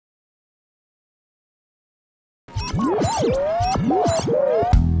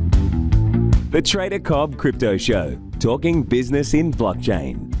The Trader Cobb Crypto Show, talking business in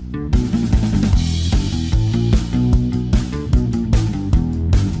blockchain.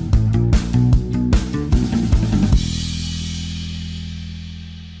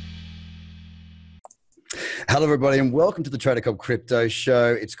 Hello, everybody, and welcome to the Trader Cobb Crypto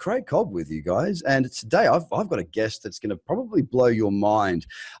Show. It's Craig Cobb with you guys, and today I've got a guest that's going to probably blow your mind.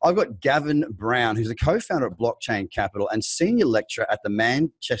 I've got Gavin Brown, who's a co-founder at Blockchain Capital and senior lecturer at the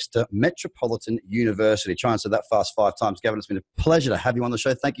Manchester Metropolitan University. Try and say that fast 5 times. Gavin, it's been a pleasure to have you on the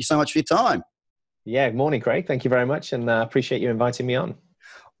show. Thank you so much for your time. Yeah, good morning, Craig. Thank you very much, and appreciate you inviting me on.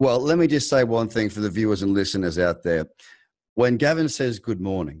 Well, let me just say one thing for the viewers and listeners out there. When Gavin says good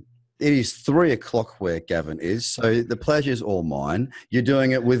morning, it is 3 o'clock where Gavin is, so the pleasure is all mine. You're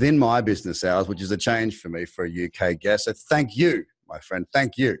doing it within my business hours, which is a change for me for a UK guest. So thank you, my friend.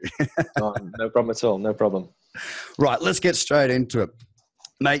 Thank you. Oh, no problem at all. No problem. Right, let's get straight into it.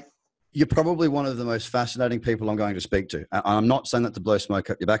 Mate, you're probably one of the most fascinating people I'm going to speak to. And I'm not saying that to blow smoke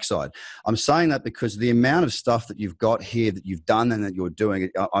up your backside. I'm saying that because the amount of stuff that you've got here, that you've done and that you're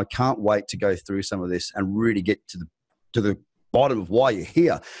doing, I can't wait to go through some of this and really get to the bottom of why you're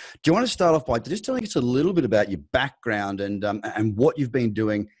here. Do you want to start off by just telling us a little bit about your background and what you've been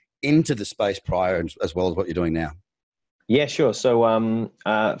doing into the space prior, as well as what you're doing now? Yeah, sure. So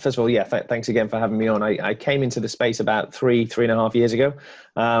first of all, yeah, thanks again for having me on. I came into the space about three and a half years ago.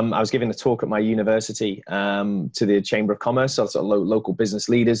 I was giving a talk at my university to the Chamber of Commerce, so sort of local business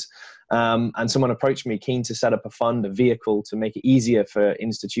leaders. And someone approached me keen to set up a fund, a vehicle to make it easier for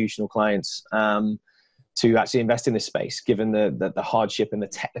institutional clients to actually invest in this space, given the hardship and the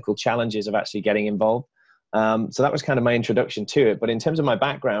technical challenges of actually getting involved. So that was kind of my introduction to it. But in terms of my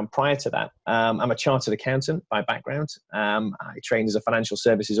background prior to that, I'm a chartered accountant by background. I trained as a financial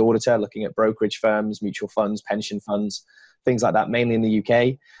services auditor, looking at brokerage firms, mutual funds, pension funds, things like that, mainly in the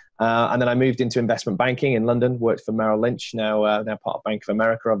UK. And then I moved into investment banking in London, worked for Merrill Lynch, now part of Bank of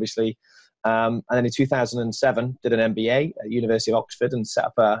America, obviously. And then in 2007, did an MBA at University of Oxford and set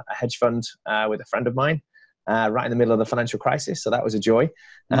up a hedge fund with a friend of mine right in the middle of the financial crisis. So that was a joy,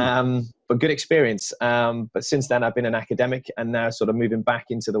 but good experience. But since then, I've been an academic and now sort of moving back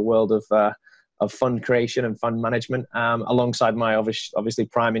into the world of fund creation and fund management, alongside my obviously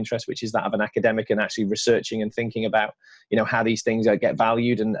prime interest, which is that of an academic and actually researching and thinking about, how these things get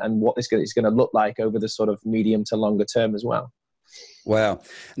valued and what this is going to look like over the sort of medium to longer term as well. Wow.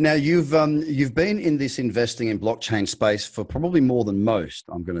 Now, you've been in this investing in blockchain space for probably more than most,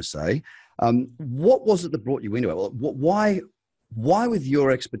 I'm going to say. What was it that brought you into it? Why with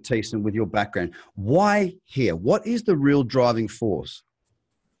your expertise and with your background, why here? What is the real driving force?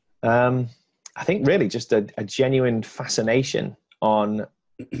 I think really just a genuine fascination on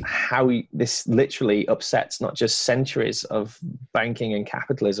how this literally upsets not just centuries of banking and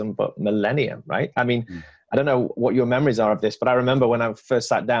capitalism, but millennia, right? I mean, I don't know what your memories are of this, but I remember when I first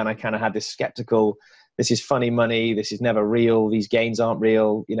sat down, I kind of had this skeptical, this is funny money, this is never real, these gains aren't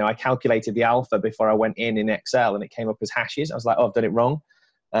real. I calculated the alpha before I went in Excel and it came up as hashes. I was like, oh, I've done it wrong.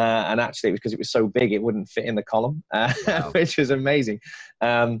 And actually it was because it was so big, it wouldn't fit in the column, wow. Which was amazing.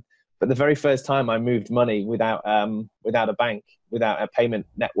 But the very first time I moved money without a bank, without a payment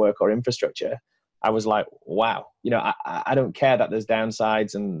network or infrastructure, I was like, wow, I don't care that there's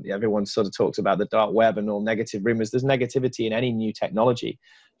downsides and everyone sort of talks about the dark web and all negative rumors. There's negativity in any new technology.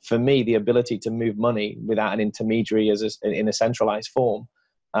 For me, the ability to move money without an intermediary in a centralized form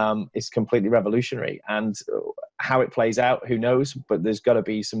is completely revolutionary. And how it plays out, who knows? But there's got to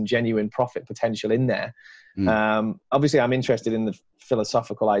be some genuine profit potential in there. Obviously, I'm interested in the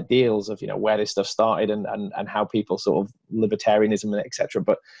philosophical ideals of where this stuff started and how people sort of libertarianism and etc.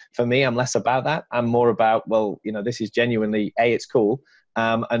 But for me, I'm less about that. I'm more about, this is genuinely A, it's cool,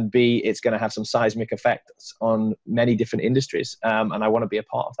 and B, it's going to have some seismic effects on many different industries, and I want to be a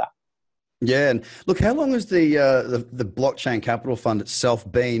part of that. Yeah, and look, how long has the Blockchain Capital Fund itself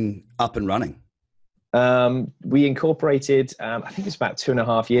been up and running? We incorporated, I think it's about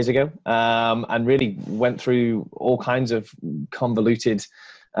 2.5 years ago, and really went through all kinds of convoluted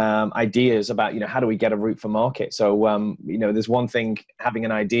ideas about, how do we get a route for market? So, there's one thing having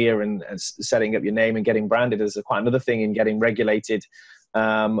an idea and setting up your name and getting branded. There's quite another thing in getting regulated,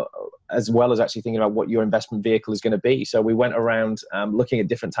 as well as actually thinking about what your investment vehicle is going to be. So we went around looking at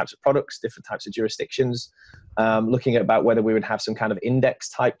different types of products, different types of jurisdictions, looking at about whether we would have some kind of index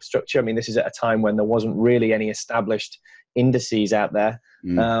type structure. I mean, this is at a time when there wasn't really any established indices out there.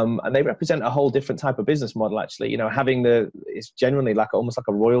 And they represent a whole different type of business model, actually. Having it's generally almost like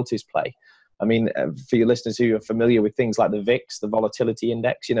a royalties play. I mean, for your listeners who are familiar with things like the VIX, the volatility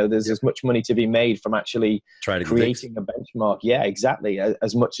index, there's as much money to be made from actually Trading creating a benchmark. Yeah, exactly.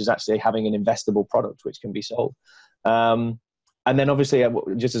 As much as actually having an investable product which can be sold. And then obviously,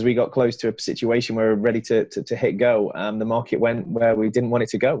 just as we got close to a situation where we're ready to hit go, the market went where we didn't want it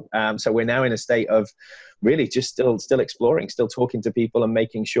to go. So we're now in a state of really just still exploring, still talking to people and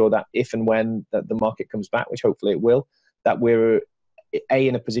making sure that if and when the market comes back, which hopefully it will, that we're A,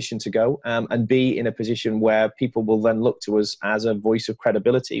 in a position to go, and B, in a position where people will then look to us as a voice of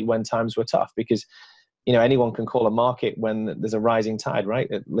credibility when times were tough. Because anyone can call a market when there's a rising tide, right?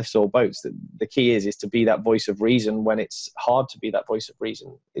 It lifts all boats. The key is to be that voice of reason when it's hard to be that voice of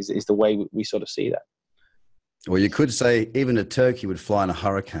reason, is the way we sort of see that. Well, you could say even a turkey would fly in a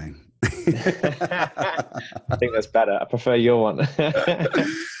hurricane. I think that's better. I prefer your one.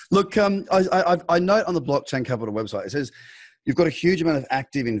 Look, I note on the Blockchain Capital website, it says you've got a huge amount of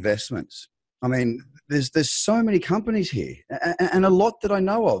active investments. I mean, there's so many companies here and a lot that I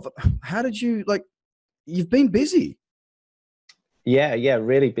know of. How did you, you've been busy. Yeah,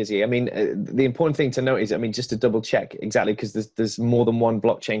 really busy. I mean, the important thing to note is, just to double check exactly, because there's more than one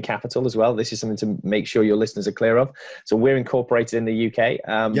Blockchain Capital as well. This is something to make sure your listeners are clear of. So we're incorporated in the UK.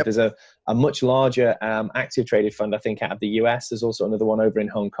 Yep. There's a much larger active traded fund, I think, out of the US. There's also another one over in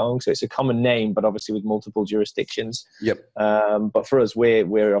Hong Kong. So it's a common name, but obviously with multiple jurisdictions. Yep. But for us,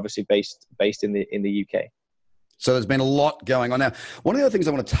 we're obviously based in the UK. So there's been a lot going on. Now, one of the other things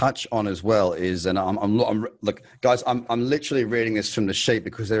I want to touch on as well is, and look, guys, I'm literally reading this from the sheet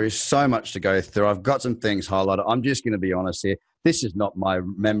because there is so much to go through. I've got some things highlighted. I'm just going to be honest here. This is not my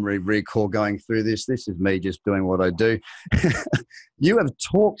memory recall going through this. This is me just doing what I do. You have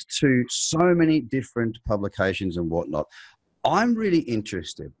talked to so many different publications and whatnot. I'm really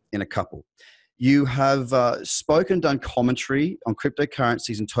interested in a couple. You have spoken, done commentary on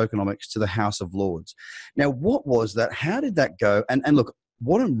cryptocurrencies and tokenomics to the House of Lords. Now, what was that? How did that go? And look,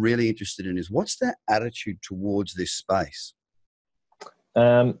 what I'm really interested in is what's their attitude towards this space?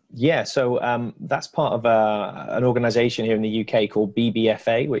 So that's part of an organization here in the UK called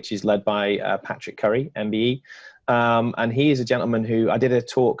BBFA, which is led by Patrick Curry, MBE. And he is a gentleman who I did a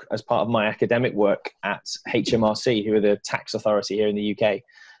talk as part of my academic work at HMRC, who are the tax authority here in the UK.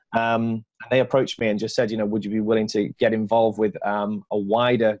 And they approached me and just said, would you be willing to get involved with a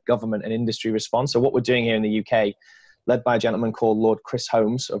wider government and industry response? So what we're doing here in the UK, led by a gentleman called Lord Chris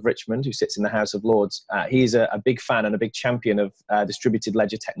Holmes of Richmond, who sits in the House of Lords. He's a big fan and a big champion of distributed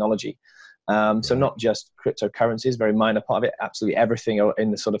ledger technology. So not just cryptocurrencies, very minor part of it, absolutely everything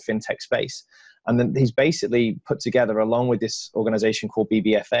in the sort of fintech space. And then he's basically put together, along with this organization called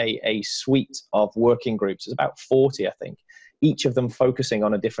BBFA, a suite of working groups. There's about 40, I think, each of them focusing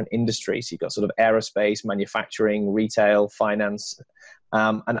on a different industry. So you've got sort of aerospace, manufacturing, retail, finance.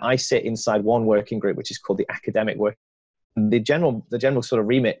 And I sit inside one working group, which is called the academic work. The general sort of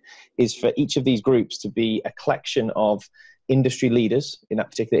remit is for each of these groups to be a collection of industry leaders in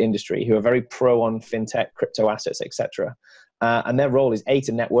that particular industry who are very pro on fintech, crypto assets, etc. And their role is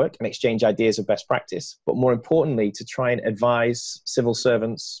to network and exchange ideas of best practice, but more importantly, to try and advise civil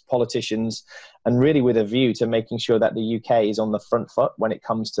servants, politicians, and really with a view to making sure that the UK is on the front foot when it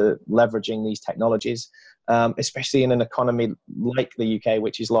comes to leveraging these technologies, especially in an economy like the UK,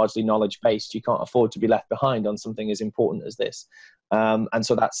 which is largely knowledge-based. You can't afford to be left behind on something as important as this. And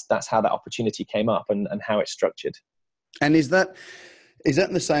so that's how that opportunity came up and how it's structured. And is that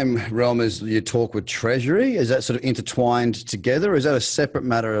in the same realm as your talk with Treasury? Is that sort of intertwined together, or is that a separate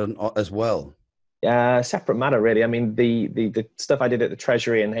matter as well? Separate matter, really. I mean, the stuff I did at the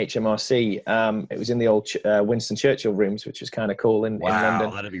Treasury and HMRC, it was in the old Winston Churchill rooms, which was kind of cool in London.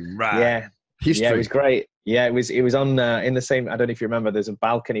 Wow, that'd be rad. Yeah. History. Yeah, it was great. Yeah, it was on in the same, I don't know if you remember, there's a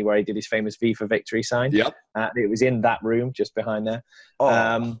balcony where he did his famous V for Victory sign. Yep. It was in that room just behind there.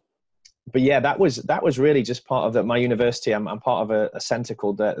 Oh. But yeah, that was really just part of my university. I'm part of a center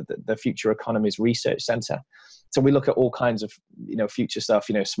called the Future Economies Research Center. So we look at all kinds of, future stuff,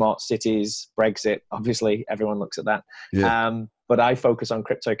 smart cities, Brexit, obviously everyone looks at that. Yeah. But I focus on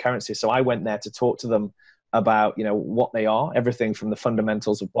cryptocurrency. So I went there to talk to them about, what they are, everything from the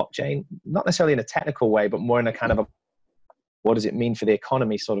fundamentals of blockchain, not necessarily in a technical way, but more in a kind of what does it mean for the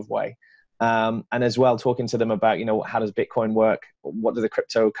economy sort of way. And as well, talking to them about, how does Bitcoin work? What do the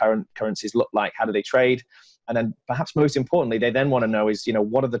cryptocurrencies look like? How do they trade? And then perhaps most importantly, they then want to know is,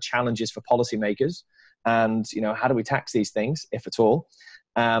 what are the challenges for policymakers? And, how do we tax these things, if at all?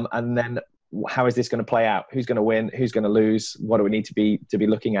 And then how is this going to play out? Who's going to win? Who's going to lose? What do we need to be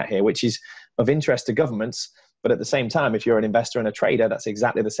looking at here? Which is of interest to governments. But at the same time, if you're an investor and a trader, that's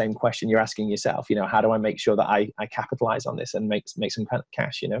exactly the same question you're asking yourself. How do I make sure that I capitalize on this and make some kind of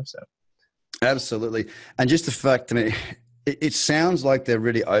cash, so. Absolutely. And just the fact, I mean, it sounds like they're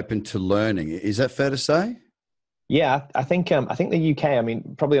really open to learning. Is that fair to say? Yeah, I think the UK, I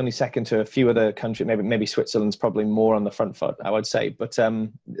mean, probably only second to a few other countries, maybe Switzerland's probably more on the front foot, I would say, but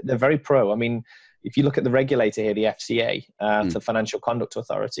they're very pro. I mean, if you look at the regulator here, the FCA, the Financial Conduct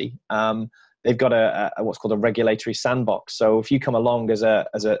Authority, they've got a what's called a regulatory sandbox. So if you come along as a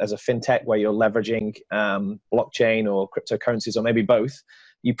fintech where you're leveraging blockchain or cryptocurrencies or maybe both,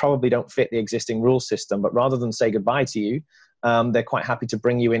 you probably don't fit the existing rule system. But rather than say goodbye to you, they're quite happy to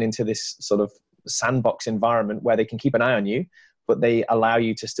bring you into this sort of sandbox environment where they can keep an eye on you, but they allow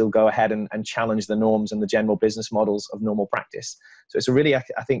you to still go ahead and challenge the norms and the general business models of normal practice. So it's a really, I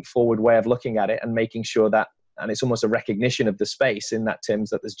think, forward way of looking at it and making sure that, and it's almost a recognition of the space in that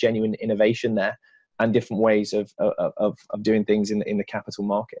terms that there's genuine innovation there and different ways of doing things in the capital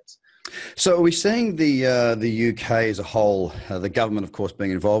markets. So are we seeing the UK as a whole, the government, of course,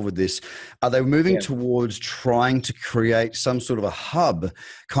 being involved with this, are they moving towards trying to create some sort of a hub,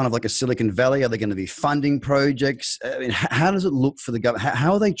 kind of like a Silicon Valley? Are they going to be funding projects? I mean, how does it look for the government?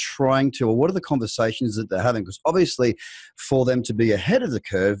 How are they trying to, or what are the conversations that they're having? Because obviously for them to be ahead of the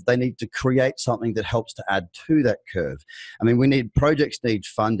curve, they need to create something that helps to add to that curve. I mean, projects need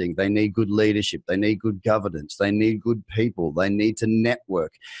funding. They need good leadership. They need good governance. They need good people. They need to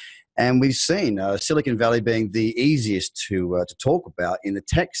network. And we've seen Silicon Valley being the easiest to talk about in the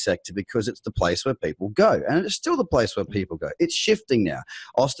tech sector because it's the place where people go. And it's still the place where people go. It's shifting now.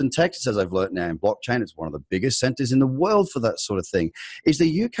 Austin, Texas, as I've learned now in blockchain, it's one of the biggest centers in the world for that sort of thing. Is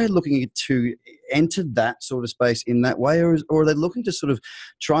the UK looking to enter that sort of space in that way? Or are they looking to sort of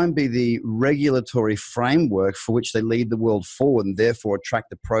try and be the regulatory framework for which they lead the world forward and therefore attract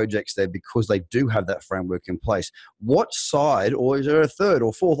the projects there because they do have that framework in place? What side, or is there a third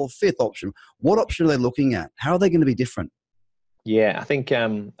or fourth or fifth option? What option are they looking at? How are they going to be different? Yeah, I think, I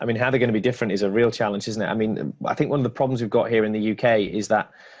mean, how they're going to be different is a real challenge, isn't it? I mean, I think one of the problems we've got here in the UK is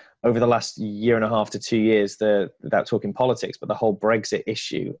that over the last year and a half to 2 years, without talking politics, but the whole Brexit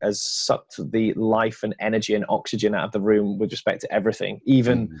issue has sucked the life and energy and oxygen out of the room with respect to everything,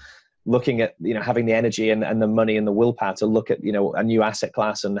 even looking at, having the energy and the money and the willpower to look at, a new asset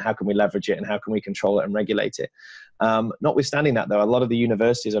class and how can we leverage it and how can we control it and regulate it. Notwithstanding that, though, a lot of the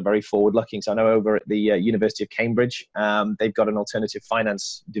universities are very forward looking. So I know over at the University of Cambridge, they've got an alternative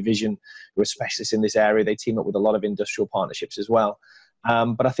finance division who are specialists in this area. They team up with a lot of industrial partnerships as well.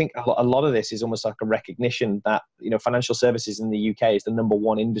 But I think a lot of this is almost like a recognition that, financial services in the UK is the number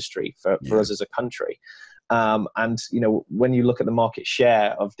one industry for us as a country. And when you look at the market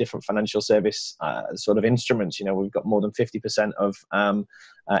share of different financial service sort of instruments, we've got more than 50% of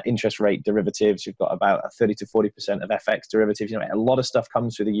interest rate derivatives. We've got about 30 to 40% of FX derivatives. A lot of stuff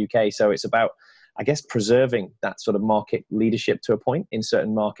comes through the UK. So it's about, I guess, preserving that sort of market leadership to a point in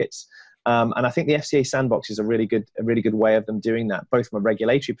certain markets. And I think the FCA sandbox is a really good way of them doing that, both from a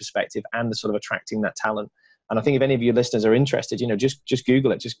regulatory perspective and the sort of attracting that talent. And I think if any of your listeners are interested, just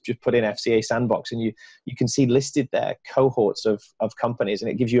Google it, just put in FCA sandbox, and you can see listed there cohorts of companies, and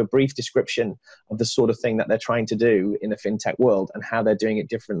it gives you a brief description of the sort of thing that they're trying to do in the fintech world and how they're doing it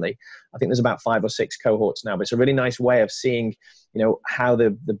differently. I think there's about 5 or 6 cohorts now, but it's a really nice way of seeing, how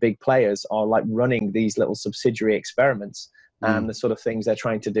the big players are like running these little subsidiary experiments and the sort of things they're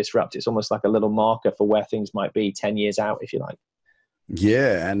trying to disrupt. It's almost like a little marker for where things might be 10 years out, if you like.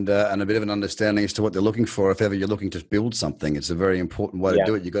 Yeah, and a bit of an understanding as to what they're looking for. If ever you're looking to build something, it's a very important way to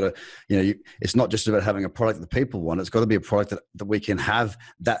do it. You got to, it's not just about having a product that people want. It's got to be a product that we can have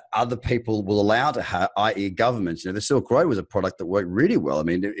that other people will allow to have, i.e. governments. The Silk Road was a product that worked really well. I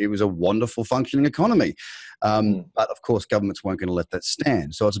mean, it was a wonderful functioning economy. But of course, governments weren't going to let that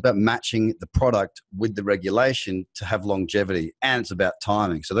stand. So it's about matching the product with the regulation to have longevity, and it's about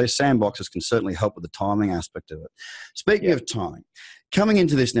timing. So those sandboxes can certainly help with the timing aspect of it. Speaking of timing, coming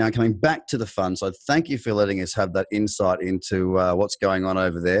into this now, coming back to the fund side, thank you for letting us have that insight into what's going on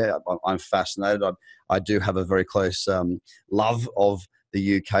over there. I'm fascinated. I do have a very close love of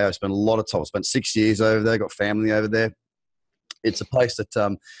the UK. I spent a lot of time. I spent 6 years over there, got family over there. It's a place that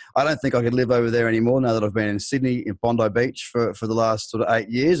I don't think I could live over there anymore now that I've been in Sydney, in Bondi Beach for the last sort of 8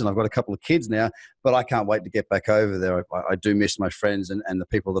 years, and I've got a couple of kids now, but I can't wait to get back over there. I do miss my friends and the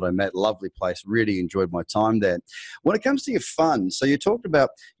people that I met. Lovely place. Really enjoyed my time there. When it comes to your fund, so you talked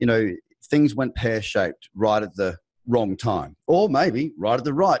about, things went pear-shaped right at the wrong time, or maybe right at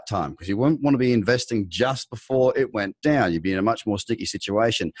the right time, because you wouldn't want to be investing just before it went down. You'd be in a much more sticky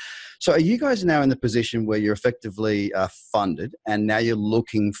situation. So are you guys now in the position where you're effectively funded, and now you're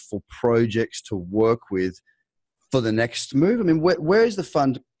looking for projects to work with for the next move? I mean, where is the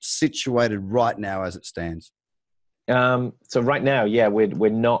fund situated right now as it stands? So right now, yeah, we're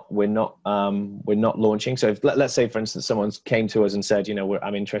not launching. So if, let's say, for instance, someone came to us and said,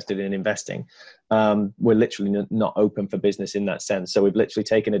 I'm interested in investing. We're literally not open for business in that sense. So we've literally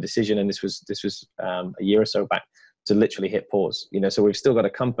taken a decision, and this was a year or so back, to literally hit pause. So we've still got a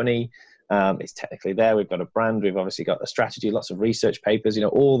company. It's technically there. We've got a brand. We've obviously got a strategy, lots of research papers.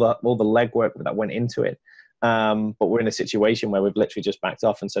 All the legwork that went into it. But we're in a situation where we've literally just backed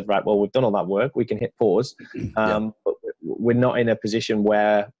off and said, right, well, we've done all that work. We can hit pause. But we're not in a position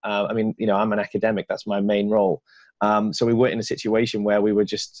where, I'm an academic. That's my main role. So we weren't in a situation where we were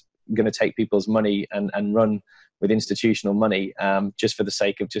just going to take people's money and run with institutional money just for the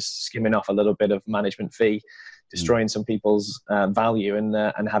sake of just skimming off a little bit of management fee, destroying some people's value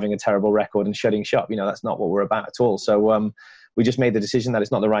and having a terrible record and shutting shop. That's not what we're about at all. So we just made the decision that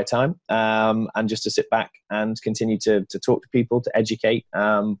it's not the right time, and just to sit back and continue to talk to people, to educate,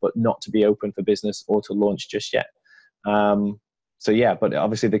 but not to be open for business or to launch just yet. But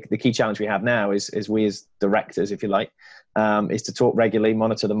obviously the key challenge we have now is we as directors, if you like, is to talk regularly,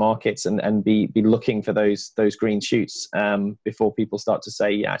 monitor the markets, and be looking for those green shoots before people start to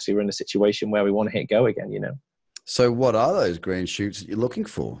say, yeah, actually we're in a situation where we want to hit go again. So what are those green shoots that you're looking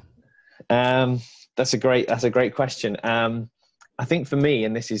for? That's a great question. I think for me,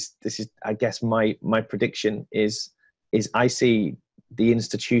 and this is I guess my prediction is I see the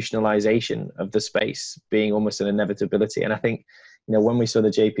institutionalization of the space being almost an inevitability. And I think, when we saw the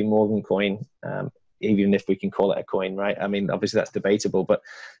JP Morgan coin, even if we can call it a coin, right? I mean, obviously that's debatable, but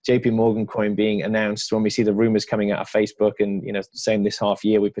JP Morgan coin being announced, when we see the rumors coming out of Facebook and, saying this half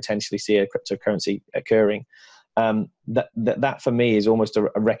year, we potentially see a cryptocurrency occurring. That for me is almost a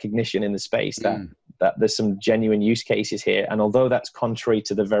recognition in the space that there's some genuine use cases here. And although that's contrary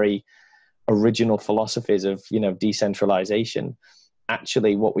to the very original philosophies of, decentralization,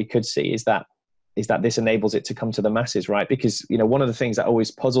 actually what we could see is that this enables it to come to the masses, right? Because, one of the things that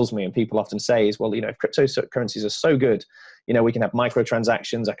always puzzles me and people often say is, well, if cryptocurrencies are so good, we can have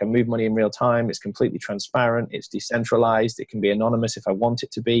microtransactions, I can move money in real time, it's completely transparent, it's decentralized, it can be anonymous if I want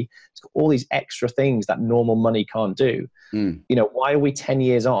it to be. It's got all these extra things that normal money can't do. Why are we 10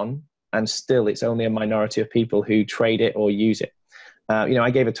 years on and still it's only a minority of people who trade it or use it? I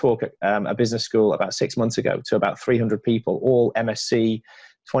gave a talk at a business school about 6 months ago to about 300 people, all MSc,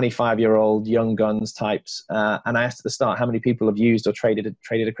 25-year-old young guns types. And I asked at the start, how many people have used or traded a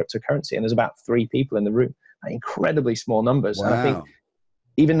cryptocurrency? And there's about 3 people in the room. Incredibly small numbers. Wow. And I think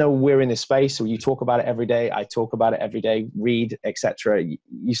even though we're in this space, so you talk about it every day, I talk about it every day, read, etc.,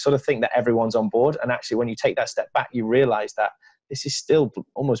 you sort of think that everyone's on board. And actually, when you take that step back, you realize that this is still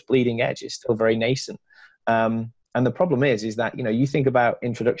almost bleeding edge. It's still very nascent. And the problem is that, you think about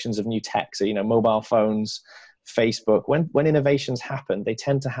introductions of new tech, so, mobile phones, Facebook, when innovations happen, they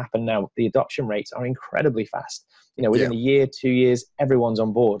tend to happen now. The adoption rates are incredibly fast. Within a year, 2 years, everyone's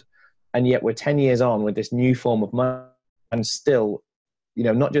on board. And yet we're 10 years on with this new form of money, and still,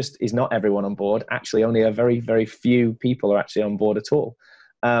 not just is not everyone on board, actually only a very, very few people are actually on board at all.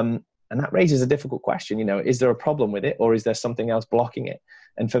 And that raises a difficult question. Is there a problem with it, or is there something else blocking it?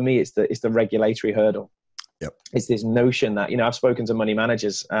 And for me, it's the regulatory hurdle. Yep. It's this notion that, I've spoken to money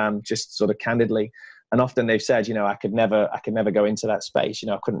managers, just sort of candidly, and often they've said, I could never go into that space.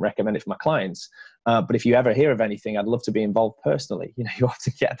 I couldn't recommend it for my clients. But if you ever hear of anything, I'd love to be involved personally. You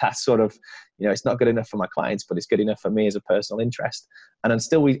often get that sort of, it's not good enough for my clients, but it's good enough for me as a personal interest. And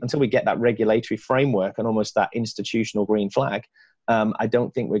until we get that regulatory framework and almost that institutional green flag, I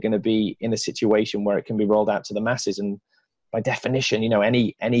don't think we're going to be in a situation where it can be rolled out to the masses. And by definition,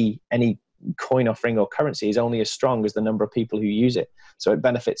 any coin offering or currency is only as strong as the number of people who use it. So it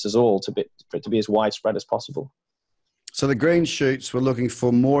benefits us all for it to be as widespread as possible. So the green shoots, we're looking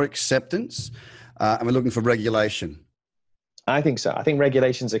for more acceptance and we're looking for regulation. I think so. I think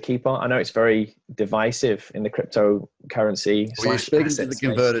regulation's a key part. I know it's very divisive in the cryptocurrency. Well, you're speaking to the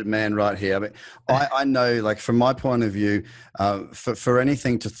converted man right here. I mean, I know, like, from my point of view, for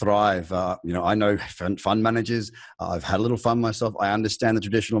anything to thrive, I know fund managers. I've had a little fun myself. I understand the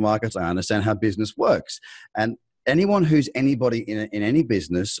traditional markets. I understand how business works. And anyone who's anybody in any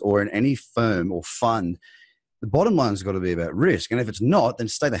business or in any firm or fund, the bottom line's got to be about risk. And if it's not, then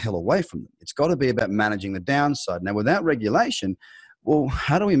stay the hell away from them. It's got to be about managing the downside. Now, without regulation, well,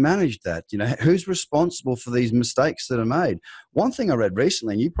 how do we manage that? Who's responsible for these mistakes that are made? One thing I read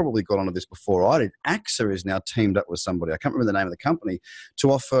recently, and you probably got onto this before I did, AXA is now teamed up with somebody, I can't remember the name of the company,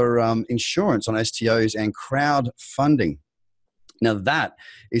 to offer insurance on STOs and crowdfunding. Now, that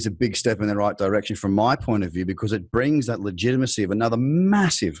is a big step in the right direction from my point of view, because it brings that legitimacy of another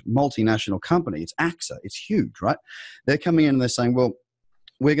massive multinational company. It's AXA. It's huge, right? They're coming in and they're saying, well,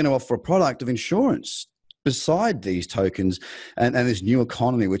 we're going to offer a product of insurance beside these tokens and this new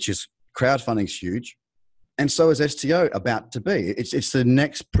economy, which is crowdfunding's huge. And so is STO about to be. It's the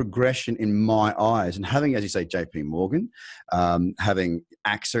next progression in my eyes. And having, as you say, JP Morgan, having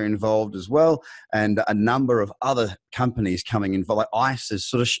AXA involved as well, and a number of other companies coming involved, like ICE is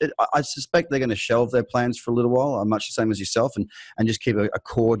sort of, I suspect they're going to shelve their plans for a little while, much the same as yourself, and just keep a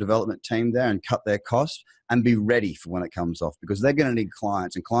core development team there and cut their costs and be ready for when it comes off, because they're going to need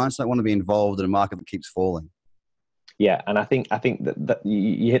clients, and clients don't want to be involved in a market that keeps falling. Yeah, and I think that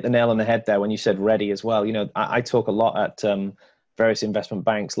you hit the nail on the head there when you said ready as well. You know, I talk a lot at various investment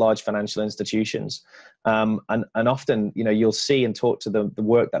banks, large financial institutions, and often, you know, you'll see and talk to the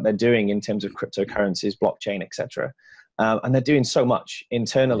work that they're doing in terms of cryptocurrencies, blockchain, etc. And they're doing so much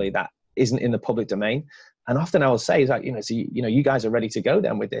internally that isn't in the public domain. And often I will say, like, you know, so you guys are ready to go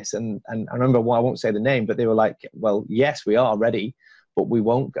then with this. And I remember, well, I won't say the name, but they were like, well, yes, we are ready, but we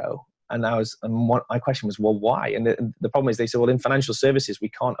won't go. And my question was, well, why? And the problem is, they said, well, in financial services, we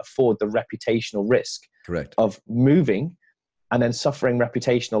can't afford the reputational risk of moving and then suffering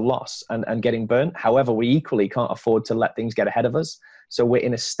reputational loss and getting burnt. However, we equally can't afford to let things get ahead of us. So we're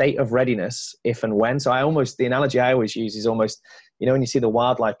in a state of readiness if and when. So the analogy I always use is almost, you know, when you see the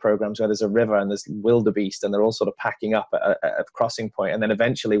wildlife programs where there's a river and there's wildebeest and they're all sort of packing up at a crossing point, and then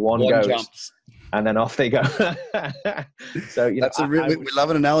eventually one goes jumps. And then off they go. So, you know, we love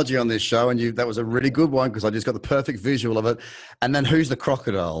an analogy on this show, and that was a really good one, because I just got the perfect visual of it. And then who's the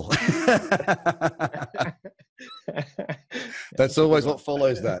crocodile? That's always what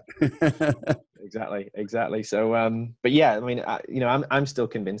follows that. Exactly. So, but yeah, I mean, you know, I'm still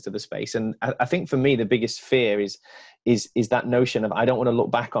convinced of the space, and I think for me the biggest fear is that notion of, I don't want to look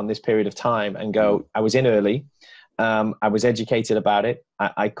back on this period of time and go, I was in early, I was educated about it,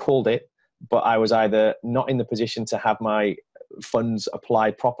 I called it, but I was either not in the position to have my funds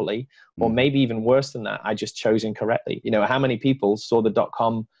applied properly, or maybe even worse than that, I just chose incorrectly. You know, how many people saw the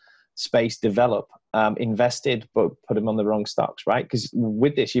 .com space develop, invested, but put them on the wrong stocks, right? Because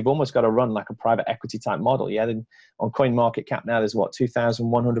with this, you've almost got to run like a private equity type model. Yeah, then on CoinMarketCap now, there's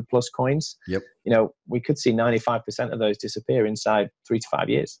 2,100 plus coins. Yep. You know, we could see 95% of those disappear inside 3 to 5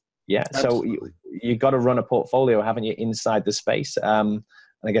 years. Yeah. Absolutely. So you got to run a portfolio, haven't you, inside the space?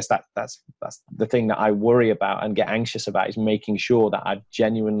 And I guess that's the thing that I worry about and get anxious about, is making sure that I'm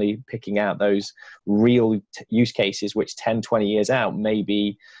genuinely picking out those real use cases, which 10, 20 years out may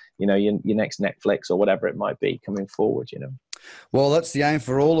be, you know, your next Netflix or whatever it might be coming forward, you know. Well, that's the aim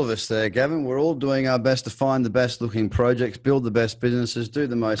for all of us there, Gavin. We're all doing our best to find the best looking projects, build the best businesses, do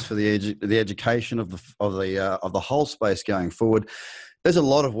the most for the education of the whole space going forward. There's a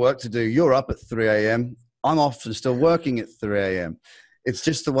lot of work to do. You're up at 3 a.m. I'm often still working at 3 a.m. It's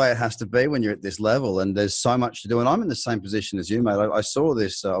just the way it has to be when you're at this level, and there's so much to do. And I'm in the same position as you, mate. I saw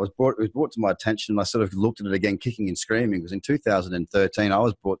this. It was brought to my attention, and I sort of looked at it again, kicking and screaming. Because in 2013, I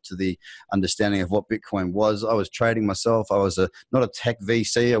was brought to the understanding of what Bitcoin was. I was trading myself. I was not a tech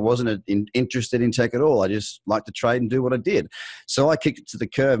VC. I wasn't interested in tech at all. I just liked to trade and do what I did. So I kicked it to the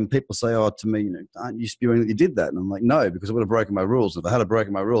curb, and people say, "Oh, to me, you know, aren't you spewing that you did that?" And I'm like, "No, because I would have broken my rules. If I had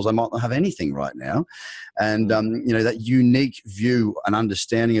broken my rules, I might not have anything right now." And you know, that unique view and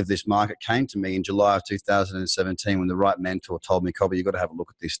understanding of this market came to me in July of 2017 when the right mentor told me, "Cobb, you've got to have a look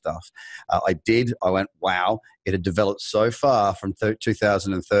at this stuff." I did. I went, wow. It had developed so far from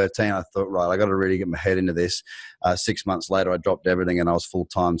 2013. I thought, right, I got to really get my head into this. 6 months later, I dropped everything and I was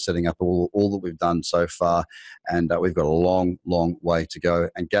full-time setting up all that we've done so far. And we've got a long, long way to go.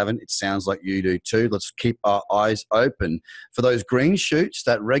 And Gavin, it sounds like you do too. Let's keep our eyes open for those green shoots,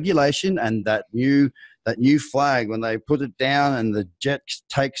 that regulation, and that new flag when they put it down and the jet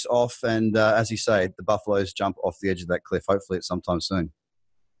takes off. And as you say, the buffaloes jump off the edge of that cliff. Hopefully it's sometime soon.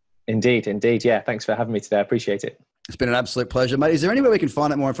 Indeed. Yeah. Thanks for having me today. I appreciate it. It's been an absolute pleasure, mate. Is there anywhere we can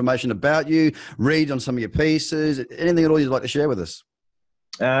find out more information about you, read on some of your pieces, anything at all you'd like to share with us?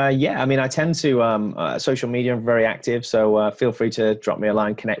 Yeah, I mean, I tend to, social media, I'm very active. So feel free to drop me a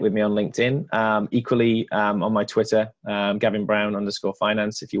line, connect with me on LinkedIn. Equally on my Twitter, Gavin Brown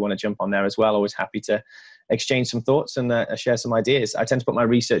 _finance. If you want to jump on there as well, always happy to exchange some thoughts and share some ideas. I tend to put my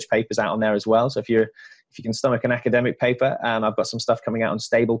research papers out on there as well. So if you can stomach an academic paper, I've got some stuff coming out on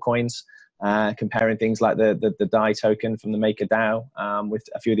stable coins, comparing things like the DAI token from the MakerDAO with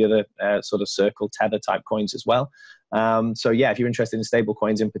a few of the other sort of Circle, Tether type coins as well. So yeah, if you're interested in stable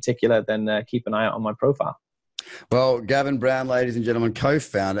coins in particular, then keep an eye out on my profile. Well, Gavin Brown, ladies and gentlemen,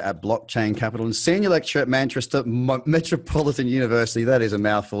 co-founder at Blockchain Capital and senior lecturer at Manchester Metropolitan University. That is a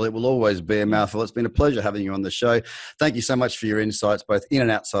mouthful. It will always be a mouthful. It's been a pleasure having you on the show. Thank you so much for your insights, both in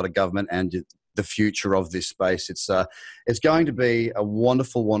and outside of government, and the future of this space. It's going to be a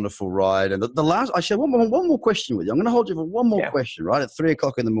wonderful, wonderful ride. And the last, I share one more question with you. I'm going to hold you for one more question, right? At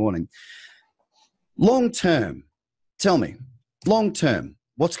 3:00 in the morning. Long term, tell me, long term,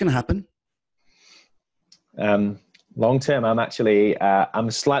 what's going to happen? Long term,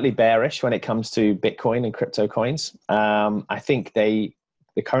 I'm slightly bearish when it comes to Bitcoin and crypto coins. I think the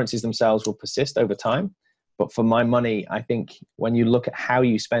currencies themselves will persist over time. But for my money, I think when you look at how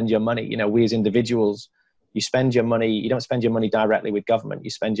you spend your money, you know, we as individuals, you spend your money, you don't spend your money directly with government,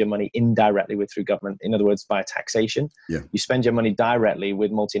 you spend your money indirectly through government. In other words, via taxation. Yeah. You spend your money directly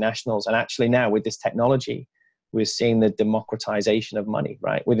with multinationals. And actually now with this technology, we're seeing the democratization of money,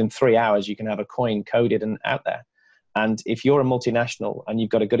 right? Within 3 hours, you can have a coin coded and out there. And if you're a multinational and you've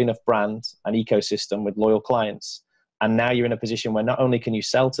got a good enough brand and ecosystem with loyal clients, and now you're in a position where not only can you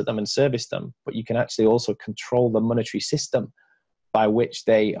sell to them and service them, but you can actually also control the monetary system by which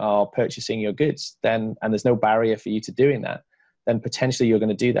they are purchasing your goods, and there's no barrier for you to doing that, then potentially you're going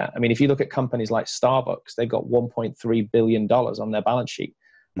to do that. I mean, if you look at companies like Starbucks, they've got $1.3 billion on their balance sheet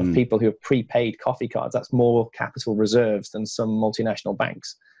of people who have prepaid coffee cards. That's more capital reserves than some multinational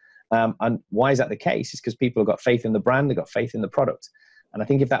banks. And why is that the case? It's because people have got faith in the brand, they've got faith in the product. And I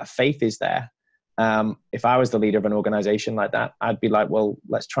think if that faith is there, if I was the leader of an organization like that, I'd be like, well,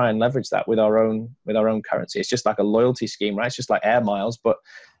 let's try and leverage that with our own currency. It's just like a loyalty scheme, right? It's just like air miles, but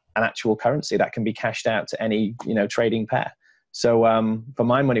an actual currency that can be cashed out to any, you know, trading pair. So for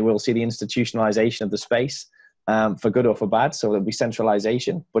my money, we'll see the institutionalization of the space for good or for bad. So there'll be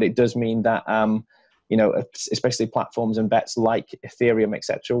centralization, but it does mean that, you know, especially platforms and bets like Ethereum,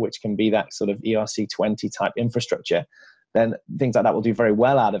 etc., which can be that sort of ERC20 type infrastructure, then things like that will do very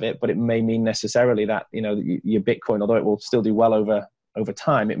well out of it. But it may mean necessarily that, you know, your Bitcoin, although it will still do well over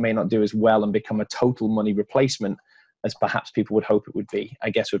time, it may not do as well and become a total money replacement as perhaps people would hope it would be, I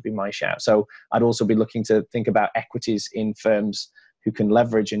guess would be my shout. So I'd also be looking to think about equities in firms who can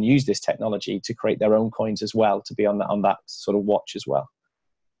leverage and use this technology to create their own coins as well, to be on that sort of watch as well.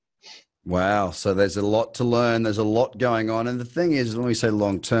 Wow. So there's a lot to learn. There's a lot going on. And the thing is, when we say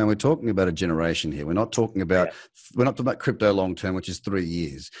long term, we're talking about a generation here. We're not talking about crypto long term, which is 3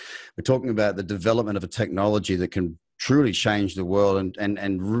 years. We're talking about the development of a technology that can truly change the world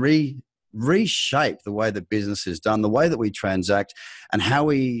and reshape the way that business is done, the way that we transact, and how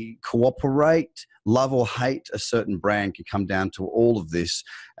we cooperate, love or hate a certain brand can come down to all of this.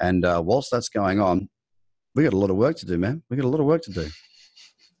 And whilst that's going on, we got a lot of work to do, man. We got a lot of work to do.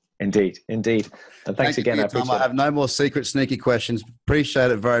 Indeed. And thanks again. I have no more secret, sneaky questions. Appreciate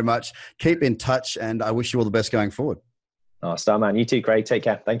it very much. Keep in touch, and I wish you all the best going forward. Oh, star man. You too, Craig. Take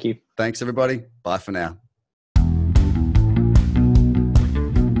care. Thank you. Thanks, everybody. Bye for now.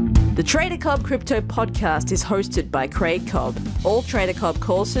 The Trader Cobb Crypto Podcast is hosted by Craig Cobb. All Trader Cobb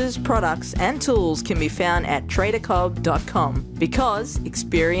courses, products, and tools can be found at tradercobb.com because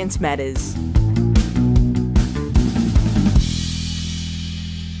experience matters.